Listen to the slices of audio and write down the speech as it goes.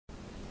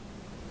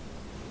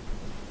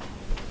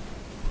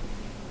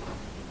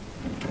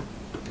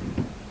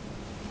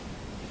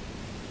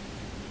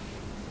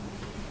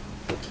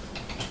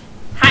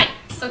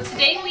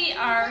today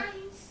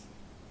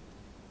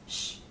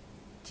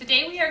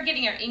we are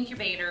getting our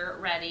incubator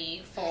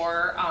ready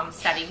for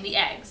setting the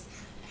eggs.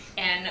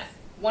 And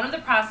one of the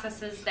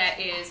processes that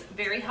is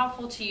very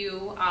helpful to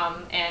you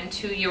and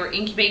to your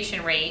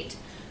incubation rate,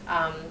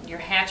 your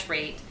hatch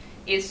rate,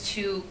 is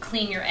to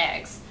clean your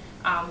eggs.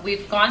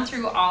 We've gone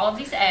through all of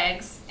these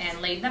eggs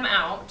and laid them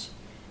out,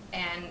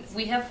 and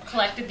we have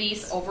collected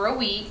these over a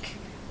week.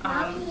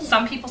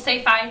 Some people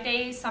say 5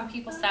 days, some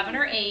people 7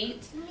 or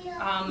 8.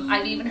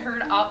 I've even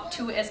heard up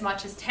to as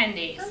much as 10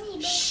 days.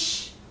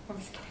 Shh, we're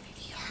making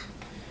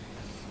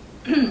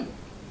a video.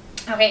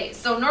 Okay,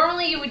 so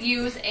normally you would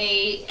use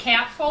a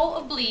cap full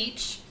of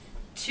bleach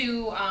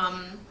to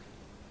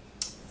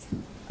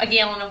a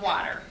gallon of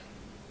water.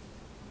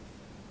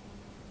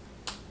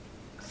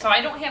 So I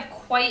don't have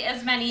quite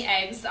as many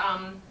eggs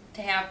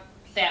to have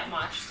that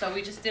much. So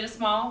we just did a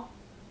small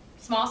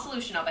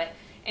solution of it.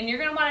 And you're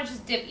going to want to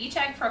just dip each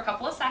egg for a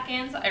couple of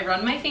seconds. I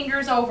run my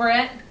fingers over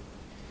it.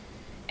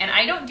 And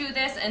I don't do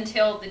this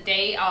until the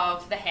day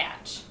of the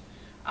hatch.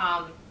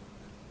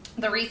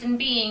 The reason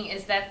being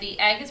is that the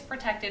egg is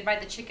protected by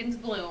the chicken's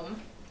bloom.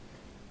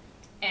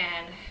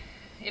 And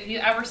if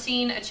you've ever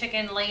seen a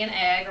chicken lay an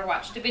egg or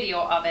watched a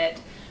video of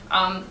it,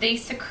 they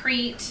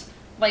secrete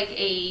like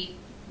a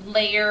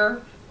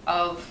layer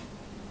of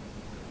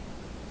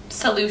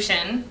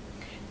solution,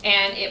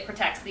 and it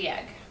protects the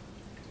egg.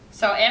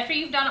 So after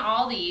you've done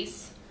all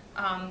these,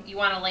 you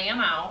want to lay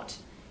them out,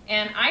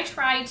 and I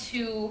try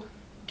to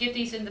get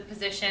these in the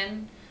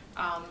position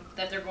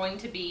that they're going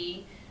to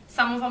be.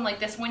 Some of them, like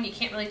this one, you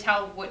can't really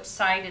tell which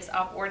side is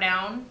up or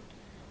down,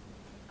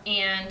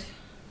 and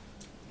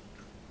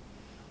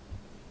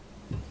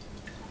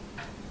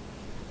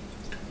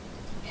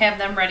have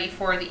them ready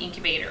for the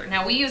incubator.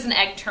 Now we use an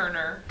egg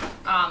turner,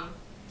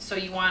 so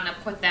you want to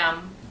put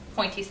them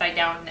pointy side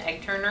down in the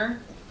egg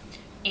turner.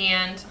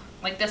 And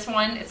like this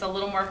one, it's a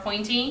little more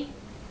pointy.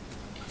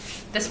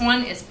 This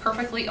one is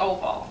perfectly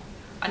oval.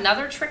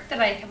 Another trick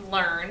that I have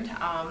learned,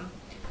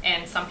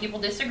 and some people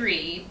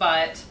disagree,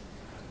 but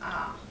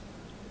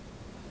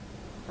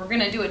we're going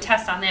to do a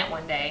test on that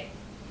one day,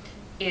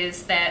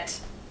 is that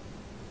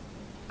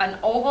an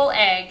oval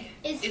egg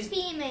is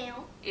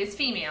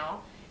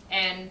female,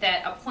 and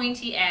that a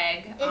pointy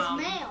egg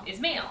is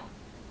male.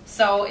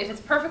 So if it's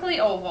perfectly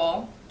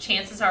oval,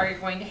 chances are you're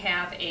going to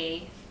have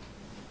a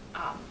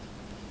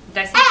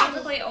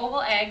perfectly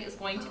oval egg is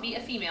going to be a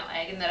female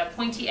egg, and that a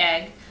pointy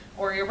egg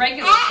or your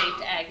regular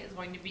shaped egg is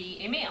going to be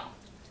a male.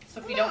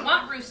 So if you don't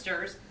want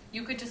roosters,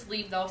 you could just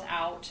leave those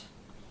out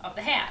of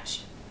the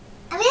hatch.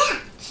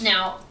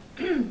 Now,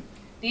 the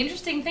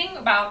interesting thing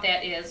about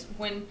that is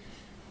when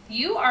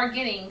you are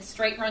getting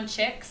straight run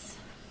chicks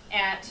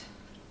at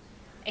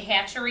a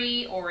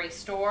hatchery or a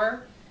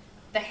store,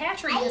 the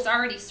hatchery has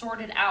already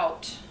sorted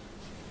out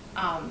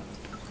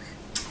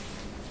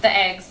the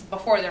eggs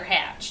before they're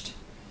hatched.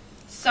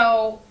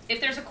 So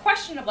if there's a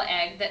questionable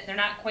egg that they're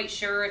not quite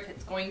sure if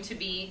it's going to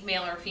be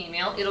male or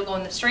female, it'll go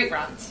in the straight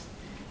runs.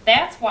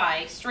 That's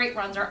why straight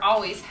runs are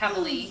always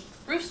heavily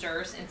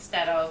roosters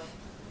instead of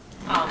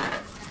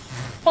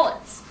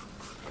pullets.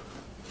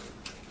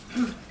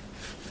 And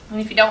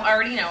if you don't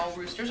already know,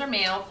 roosters are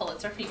male,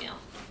 pullets are female.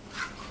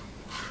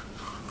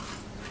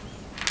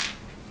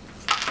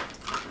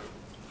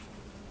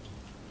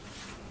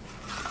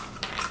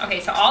 Okay,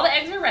 so all the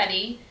eggs are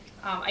ready.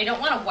 I don't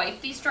want to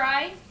wipe these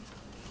dry.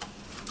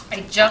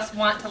 I just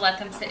want to let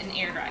them sit in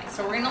air dry.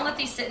 So we're going to let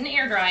these sit in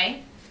air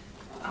dry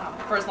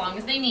for as long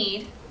as they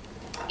need.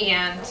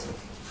 And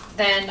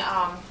then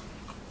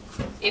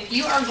if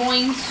you are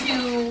going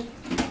to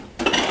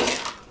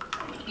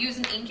use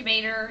an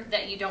incubator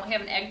that you don't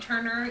have an egg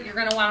turner, you're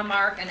going to want to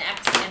mark an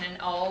X and an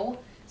O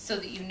so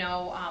that you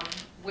know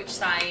which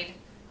side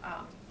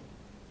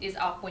is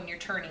up when you're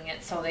turning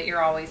it, so that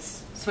you're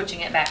always switching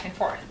it back and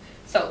forth.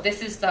 So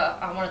this is the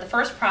one of the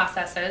first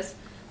processes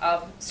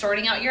of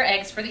sorting out your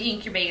eggs for the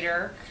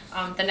incubator.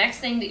 The next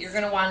thing that you're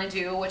going to want to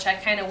do, which I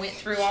kind of went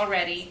through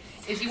already,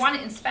 is you want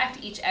to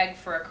inspect each egg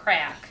for a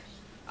crack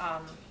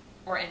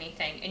or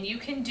anything. And you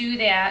can do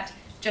that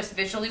just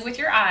visually with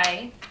your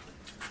eye,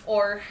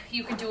 or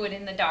you can do it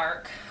in the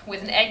dark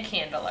with an egg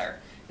candler.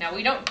 Now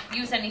we don't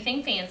use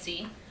anything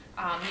fancy.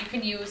 You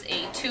can use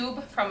a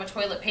tube from a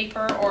toilet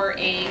paper or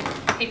a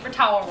paper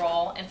towel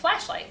roll and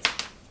flashlights.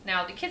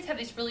 Now the kids have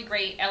these really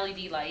great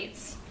LED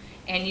lights,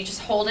 and you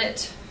just hold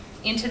it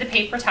into the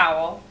paper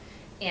towel,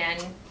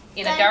 and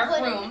in a dark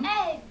room, an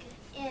egg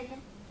in,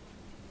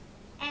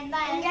 and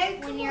then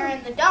when you're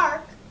in the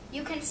dark,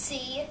 you can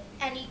see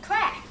any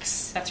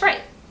cracks. That's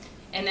right.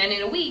 And then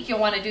in a week, you'll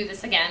want to do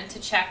this again to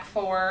check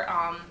for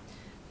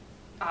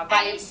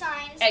any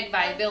signs egg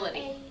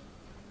viability. Of a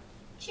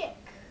chick.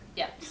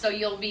 Yeah, so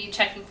you'll be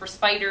checking for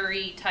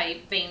spidery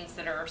type veins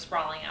that are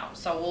sprawling out.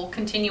 So we'll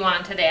continue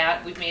on to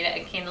that. We've made an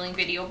egg handling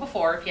video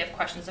before if you have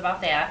questions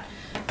about that.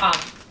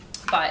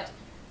 But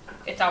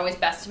it's always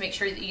best to make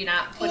sure that you're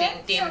not putting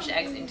damaged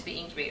eggs into the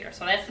incubator.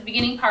 So that's the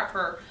beginning part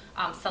for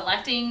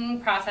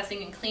selecting,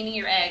 processing, and cleaning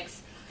your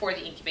eggs for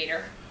the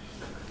incubator.